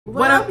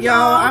What up,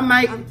 y'all? I'm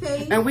Mike,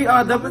 and we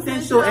are The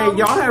Potential, and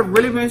y'all have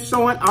really been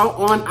showing out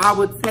on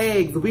our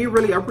tags. We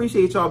really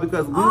appreciate y'all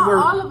because we were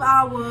all of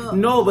our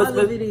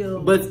other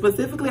videos, but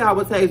specifically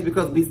our tags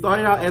because we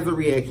started out as a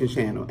reaction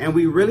channel, and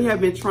we really have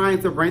been trying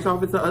to branch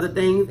off into other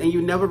things, and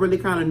you never really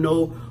kind of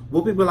know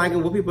what people like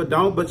and what people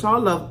don't. But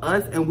y'all love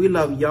us, and we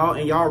love y'all,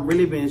 and y'all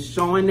really been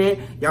showing that.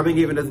 Y'all been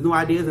giving us new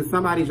ideas, and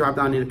somebody dropped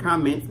down in the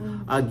comments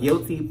a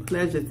guilty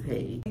pleasure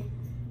tag.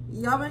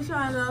 Y'all been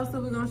showing love, so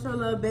we're gonna show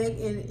love back.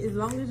 And as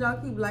long as y'all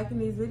keep liking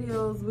these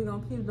videos, we're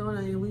gonna keep doing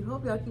it. And we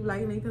hope y'all keep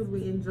liking it because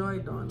we enjoy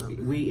doing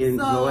them. We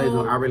enjoy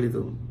them. I really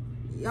do.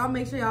 Y'all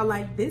make sure y'all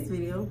like this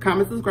video.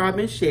 Comment, subscribe,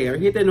 and share.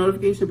 Hit that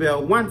notification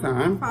bell one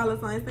time. Follow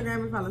us on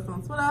Instagram and follow us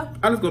on Twitter.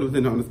 I just go to the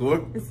 _. And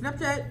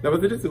Snapchat. That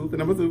was it, the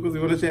number 2, because we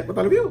want to chat with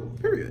all of you.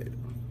 Period.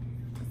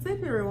 Say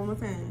period one more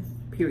time.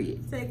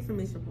 Period. Say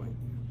exclamation point.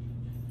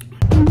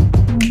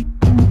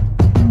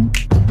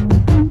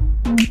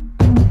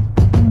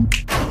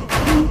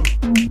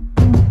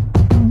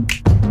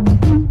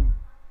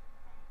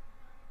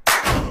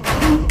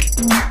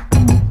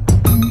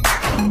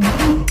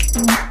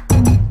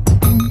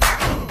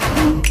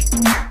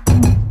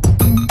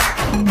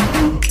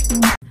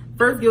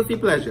 First guilty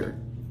pleasure,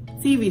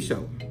 TV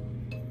show.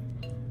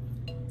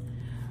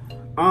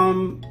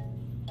 Why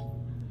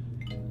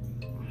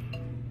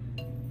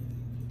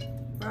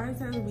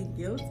does it have to be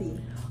guilty?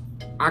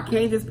 I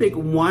can't just pick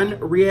one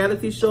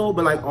reality show,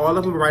 but like all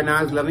of them right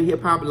now is Love and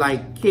Hip Hop.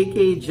 Like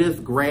KK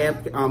just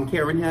grabbed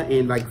Karen hair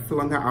and like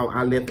slung her out.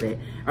 I left that.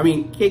 I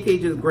mean, KK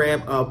just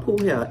grabbed Pooh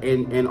hair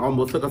and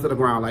almost took us to the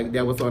ground. Like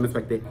that was so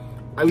unexpected.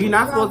 You're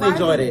not supposed to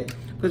enjoy that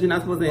because you're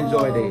not supposed to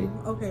enjoy that.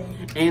 Okay.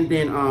 And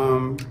then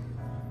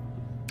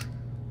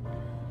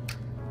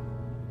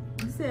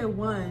you said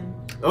one.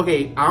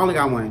 Okay, I only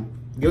got one.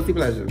 Guilty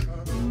pleasure.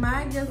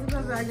 My guilty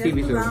pleasure, I guess, TV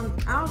because show.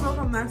 I don't know if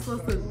I'm not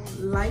supposed to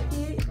like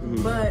it,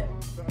 but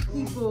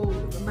people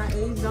my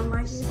age don't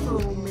like it. So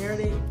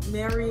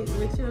married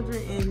with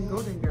children and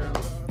Golden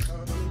Girls.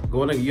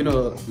 Golden, you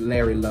know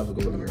Larry loves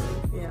Golden Girls.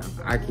 Yeah.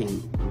 I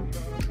can't.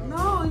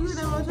 No, you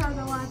never tried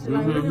to watch it.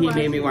 Like, He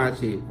made me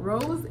watch it.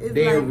 Rose is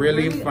They're like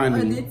really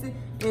funny. addicted,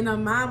 and her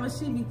mama,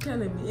 she be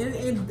killing me.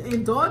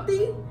 And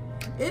Dorothy,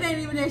 it ain't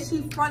even that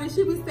she funny.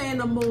 She be saying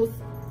the most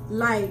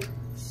like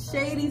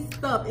shady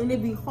stuff, and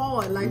it be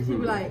hard. Like she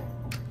be like,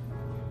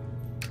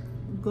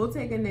 go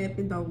take a nap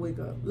and don't wake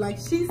up. Like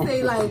she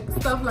say like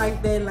stuff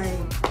like that. Like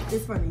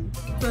it's funny.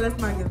 So that's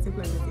my guilty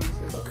pleasure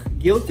thing.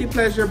 Guilty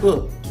pleasure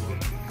book.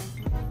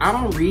 I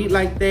don't read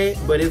like that,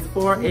 but as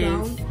far as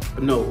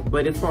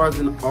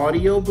an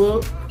audio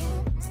book,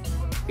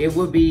 it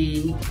would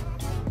be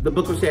The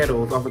Book of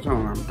Shadows off of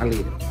Charm. I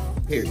leave it.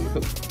 Period.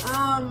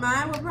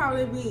 Mine would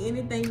probably be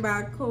anything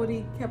by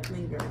Cody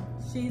Keplinger.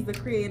 She's the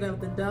creator of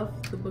The Duff,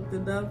 the book The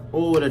Duff.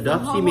 Oh, The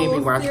Duff, she made me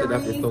watch The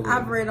Duff. It's so good.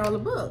 I've read all the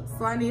books,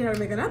 so I need her to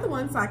make another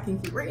one so I can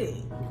keep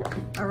reading.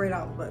 I read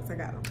all the books, I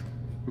got them.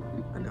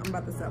 I know I'm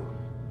about to sell them.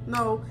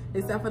 No,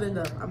 except for The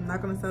Duff. I'm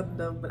not gonna sell The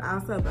Duff, but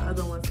I'll sell the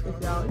other ones if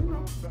y'all,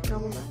 y'all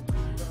want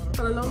that.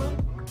 For the Lola.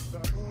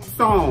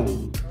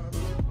 Song.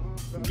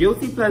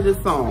 Guilty pleasure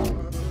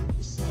song.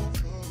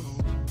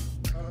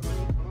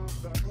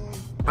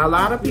 A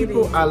lot of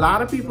people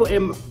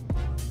in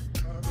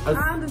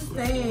I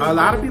understand. A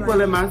lot of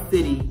people in my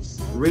city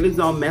really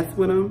don't mess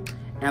with them,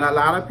 and a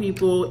lot of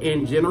people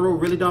in general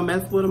really don't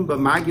mess with them. But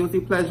my guilty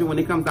pleasure when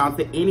it comes down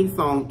to any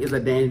song is a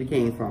Danity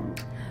Kane song.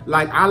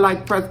 Like I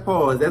like Press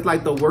Pause. That's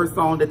like the worst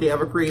song that they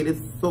ever created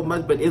so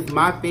much, but it's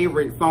my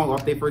favorite song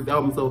off their first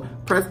album. So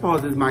Press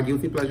Pause is my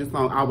guilty pleasure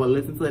song. I will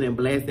listen to it and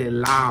blast it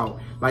loud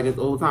like it's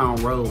Old Town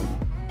Road.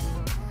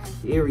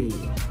 Period.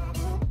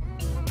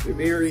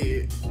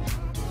 Period.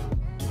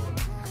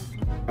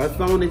 A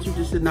song that you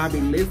just should not be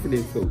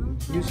listening to.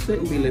 You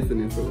shouldn't be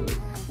listening to it,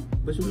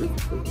 but you listen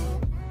to it.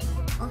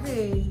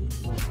 Okay,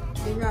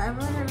 if y'all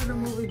ever heard of the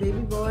movie Baby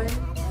Boy,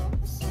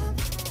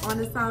 on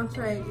the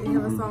soundtrack, it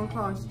have a song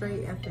called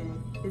Straight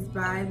FM. It's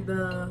by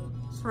The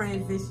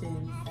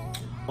Transitions.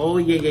 Oh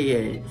yeah.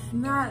 It's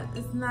not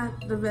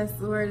the best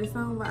word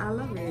song, but I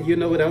love it. You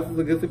know what else is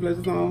a guilty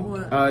pleasure song?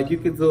 What? You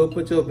Can Do It,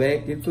 Put Your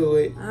Back Into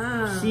It.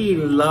 She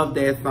loved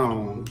that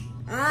song.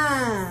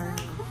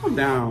 Calm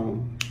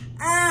down.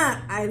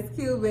 Ice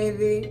Cube,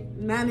 baby.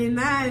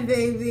 99,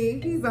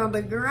 baby. He's on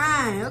the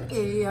grind.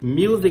 Okay.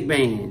 Music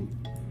band.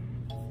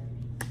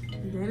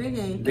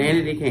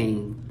 Danity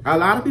Kane. A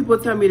lot of people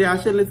tell me that I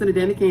shouldn't listen to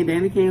Danity Kane.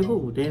 Danity Kane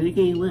who? Danity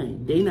Kane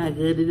what? They not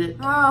good at it.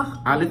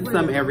 Oh, I listen to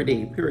them every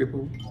day. Period.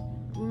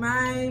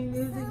 My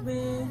music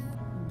band,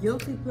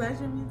 guilty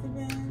pleasure music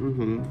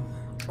band.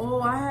 Oh,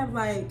 I have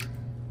like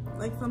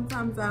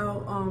sometimes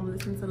I'll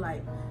listen to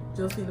like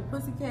Josie and the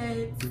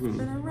Pussycats,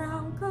 Spin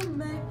Around, Come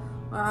Back.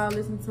 Or I'll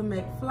listen to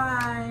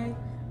McFly,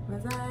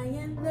 Was I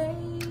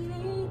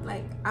Invading?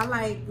 Like I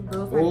like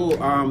those.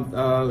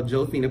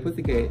 Josie and the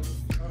Pussycats.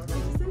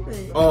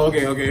 Stupid. Oh,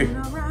 okay. Spin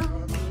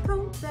around,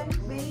 come back,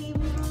 baby,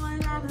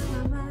 going out of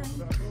my mind.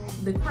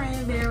 The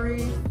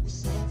Cranberries.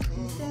 It's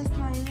just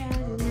my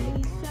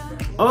imagination.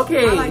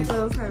 Okay. I like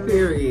those.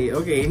 Period.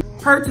 Okay.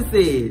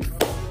 Purchases.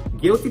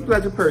 Guilty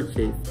pleasure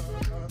purchase.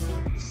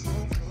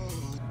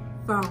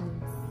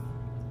 Phones.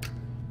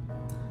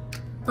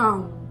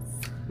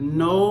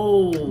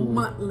 No.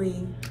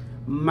 Monthly.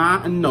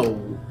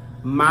 No.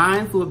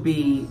 Mine would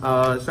be,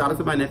 shout out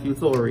to my nephew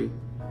Tori,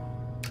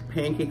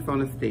 pancakes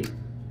on a stick.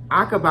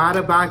 I could buy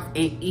the box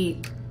and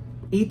eat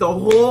the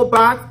whole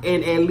box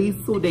in at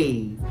least 2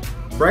 days.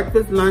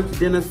 Breakfast, lunch,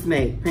 dinner,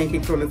 snack,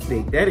 pancakes on a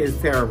stick. That is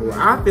terrible.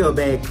 I feel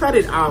bad. Cut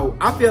it out.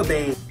 I feel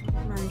bad.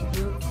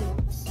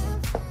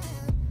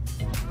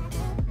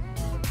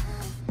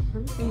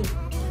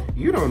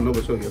 You don't know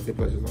what your guilty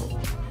pleasures are.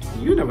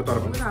 You never thought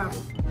about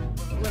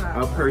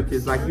a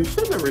purchase. Like, you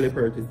shouldn't have really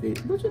purchased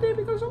it, but you did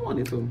because you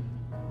wanted to.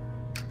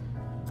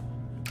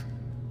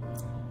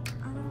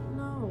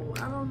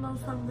 I don't know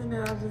something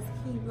that I just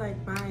keep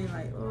like buying.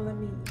 Like, oh, let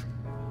me.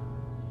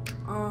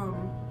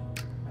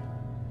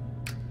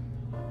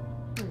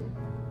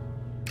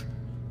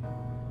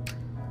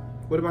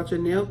 What about your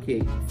nail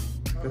kits?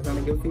 That's not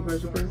a guilty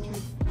pleasure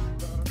purchase?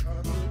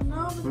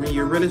 No, I mean,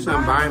 you really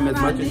shouldn't buy them as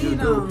much as you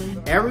do.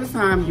 Every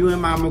time you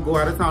and Mama go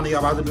out of town and y'all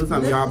about to do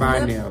something, y'all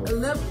buy nails.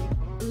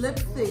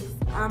 Lipsticks.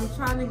 I'm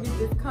trying to get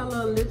this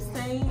color lip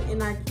stain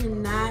and I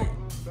cannot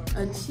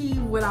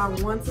achieve what I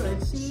want to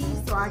achieve.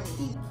 So I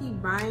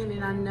keep buying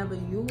and I never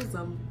use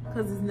them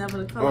because it's never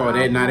the color. Oh,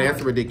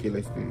 that's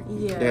ridiculous.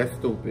 Yeah. That's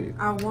stupid.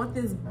 I want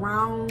this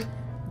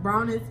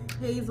brownish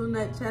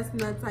hazelnut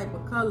chestnut type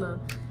of color.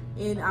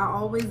 And I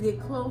always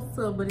get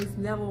closer, but it's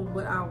never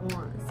what I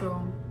want.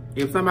 So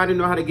if somebody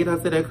know how to get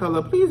us to that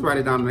color, please write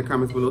it down in the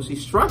comments below.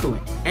 She's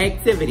struggling.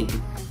 Activity.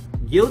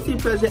 Guilty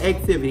pleasure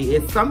activity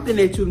is something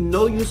that you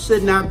know you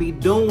should not be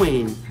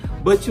doing,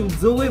 but you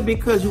do it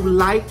because you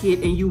like it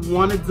and you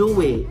want to do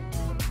it.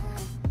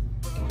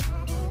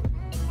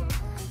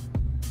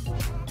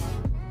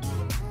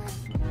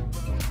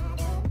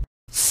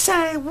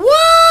 Say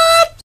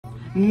what?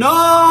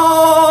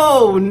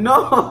 No.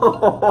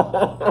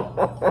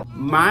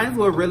 Mine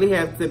will really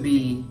have to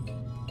be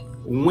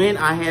when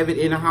I have it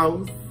in the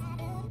house.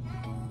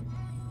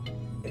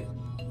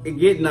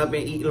 Getting up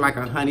and eating like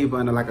a honey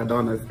bun or like a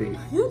donut stick.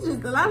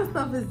 A lot of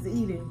stuff is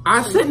eating.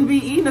 I shouldn't be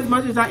eating as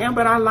much as I am,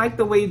 but I like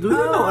the way. Do you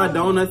know a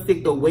donut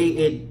stick, the way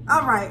it...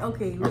 All right,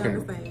 okay, we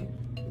understand.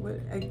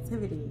 What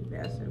activity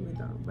that I shouldn't be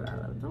doing, but I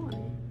love doing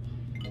it.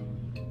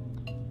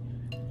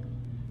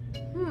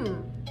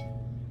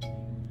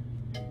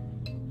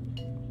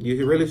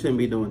 You really shouldn't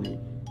be doing it.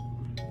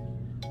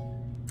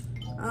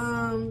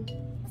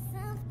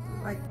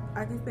 Like,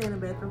 I can stay in the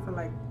bathroom for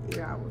like 8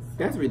 hours.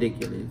 That's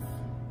ridiculous.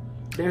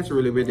 That's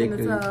really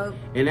ridiculous. In the tub.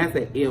 And that's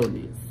an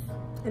illness.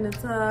 In the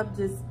tub,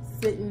 just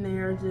sitting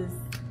there, just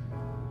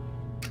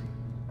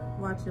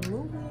watching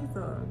movies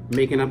or...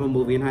 Making up a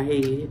movie in her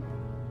head.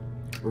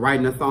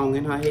 Writing a song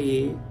in her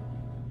head.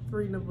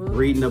 Reading a book.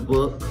 Reading a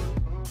book.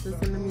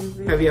 Listening to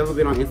music. Have you ever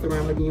been on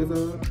Instagram looking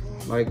yourself?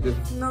 Like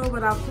just... No,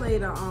 but I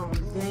played a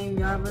game.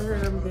 Y'all ever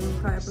heard of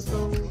GameCube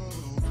episodes?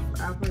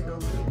 I played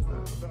those games.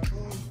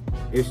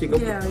 If she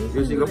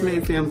could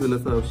play Sims and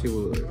stuff, she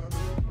would. You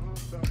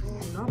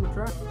know, I'm a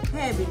try.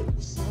 Habit.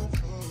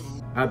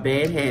 A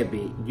bad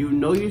habit. You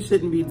know you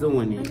shouldn't be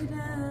doing it.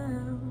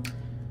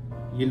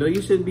 You know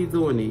you shouldn't be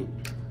doing it,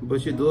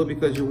 but you do it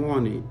because you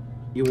want it.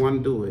 You want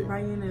to do it.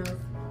 Bite your nails.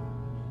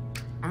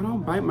 I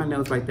don't bite my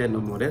nails like that no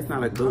more. That's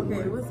not a good one.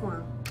 Okay, what's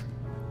one?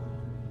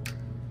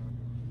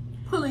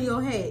 Pulling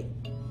your head.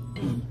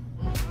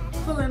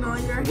 Pulling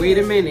on your head. Wait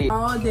a minute.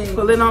 All day.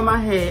 Pulling on my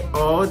head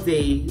all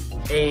day.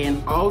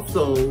 And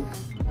also,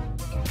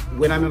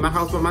 when I'm in my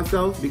house by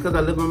myself, because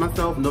I live by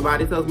myself,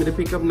 nobody tells me to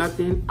pick up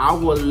nothing. I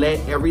will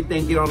let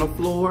everything get on the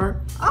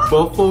floor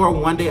before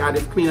one day I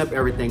just clean up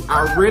everything.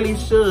 I really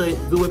should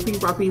do it piece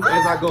by piece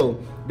as I go.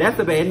 That's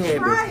a bad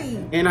habit. Right.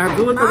 And I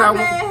do it because my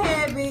bad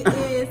habit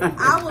is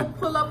I will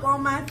pull up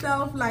on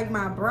myself like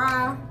my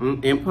bra.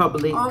 In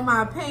public. On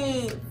my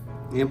pants.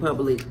 In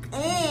public.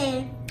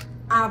 And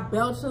I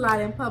belch a lot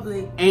in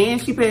public.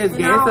 And she pays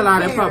gas a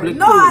lot in public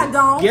no, too. I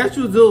don't. Yes,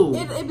 you do.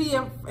 It be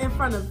in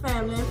front of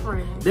family and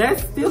friends.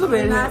 That's still a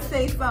bad habit. And I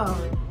say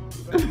sorry.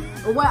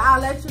 Well,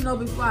 I'll let you know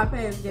before I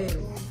pass gas.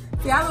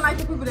 See, I don't like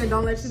the people that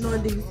don't let you know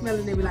and then you smell it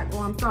and they be like,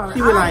 oh, I'm sorry.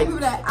 She be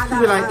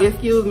like,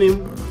 excuse me.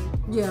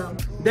 Yeah.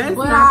 That's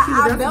not cute.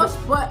 I belch,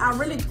 but I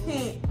really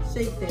can't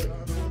shake that.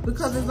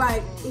 Because it's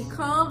like, it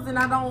comes and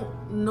I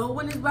don't know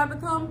when it's about to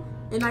come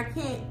and I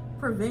can't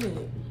prevent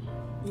it.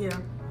 Yeah.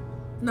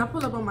 And I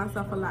pull up on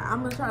myself a lot. I'm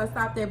going to try to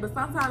stop that. But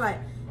sometimes, like,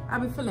 I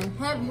be feeling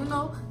heavy, you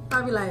know? So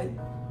I be like,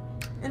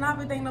 and I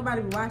be thinking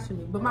nobody be watching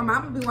me. But my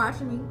mama be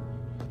watching me.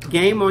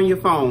 Game on your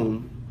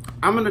phone.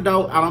 I'm an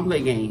adult. I don't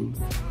play games.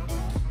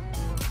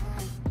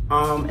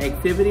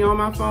 Activity on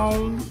my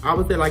phone, I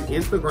would say like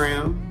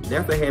Instagram.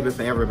 That's a habit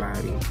for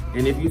everybody.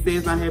 And if you say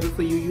it's not a habit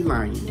for you, you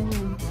lying.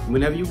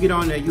 Whenever you get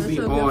on there, you be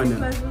on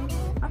there.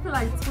 I feel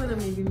like Twitter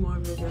may be more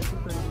of a guilty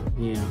pleasure.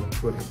 Yeah,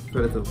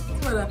 Twitter too.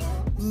 Twitter.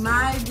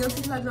 My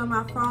guilty pleasure on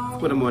my phone.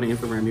 Twitter more than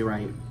Instagram, you're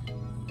right.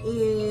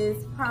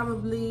 Is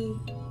probably,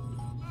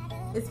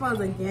 as far as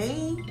a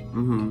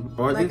game,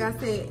 or like I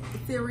said,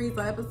 series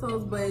or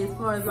episodes, but as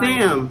far as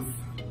like... Sims.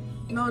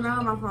 No, not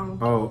on my phone.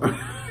 Oh.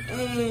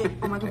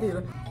 And on my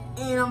computer.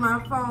 And on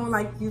my phone,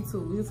 like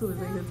YouTube. YouTube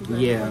is a guilty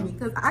pleasure Yeah. for me.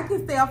 Because I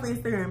can stay off of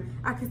Instagram.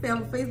 I can stay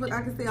off of Facebook.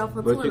 I can stay off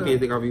of But Twitter. you can't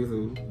take off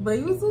YouTube. But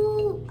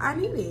YouTube, I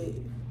need it.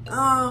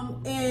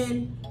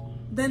 And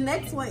the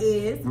next one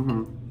is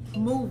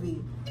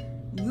movie.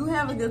 You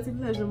have a guilty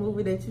pleasure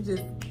movie that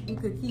you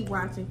could keep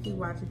watching.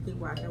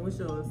 What's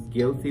yours?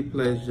 Guilty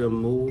pleasure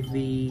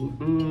movie.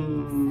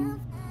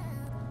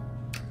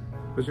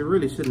 But you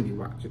really shouldn't be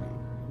watching it.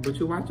 But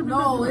you watch it.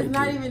 No, it's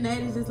not even that.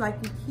 It's just like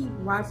you keep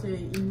watching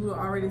it and you've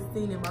already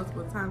seen it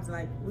multiple times.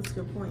 Like, what's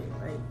your point?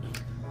 Like,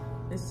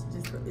 it's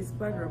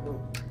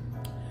pleasurable.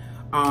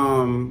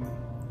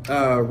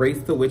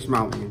 Race to Witch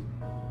Mountain.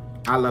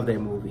 I love that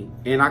movie.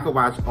 And I could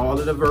watch all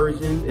of the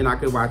versions and I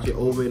could watch it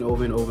over and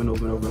over and over and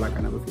over and over like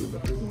I never seen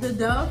it before. The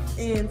Dove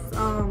and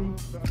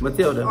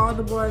Matilda. All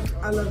the Boys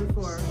I Love You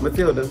For.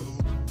 Matilda.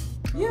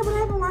 Yeah, but I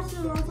haven't watched it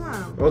in a long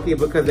time. Okay,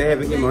 because they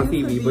haven't came on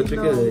TV, but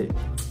you're good.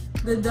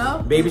 The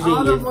Dove Baby and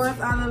All the Genius. Boys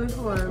I Love You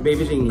For.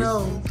 Baby Genius.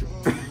 No.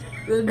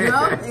 The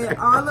Dove and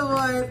All the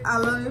Boys I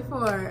Love You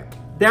For.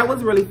 That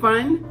was really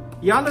fun.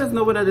 Y'all let us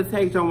know what other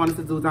tags y'all want us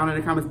to do down in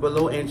the comments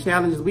below, and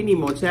challenges. We need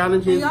more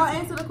challenges. And y'all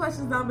answer the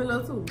questions down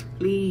below too.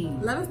 Please.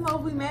 Let us know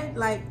if we match,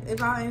 like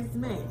if our answers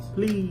match.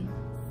 Please.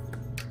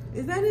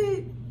 Is that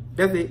it?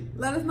 That's it.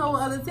 Let us know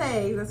what other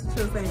tags. That's what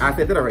you're saying. I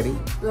said that already.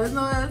 Let us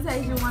know what other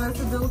tags you want us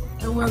to do,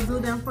 and we'll do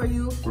them for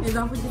you. And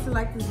don't forget to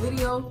like this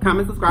video.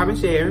 Comment, subscribe, and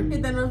share.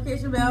 Hit that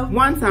notification bell.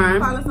 One time.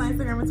 Follow us on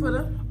Instagram and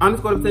Twitter.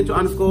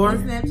 _potential_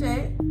 And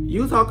Snapchat.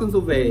 You talking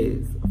too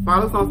fast.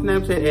 Follow us on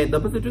Snapchat at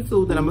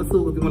 _potential2. Then I'm a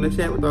Sue if you want to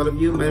chat with all of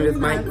you. My name is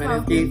Mike. My name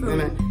is Keith. My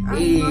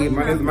name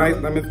is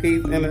Mike. My name is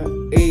Keith.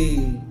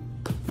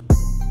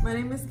 My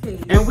name is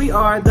Kate. And we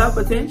are The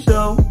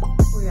Potential.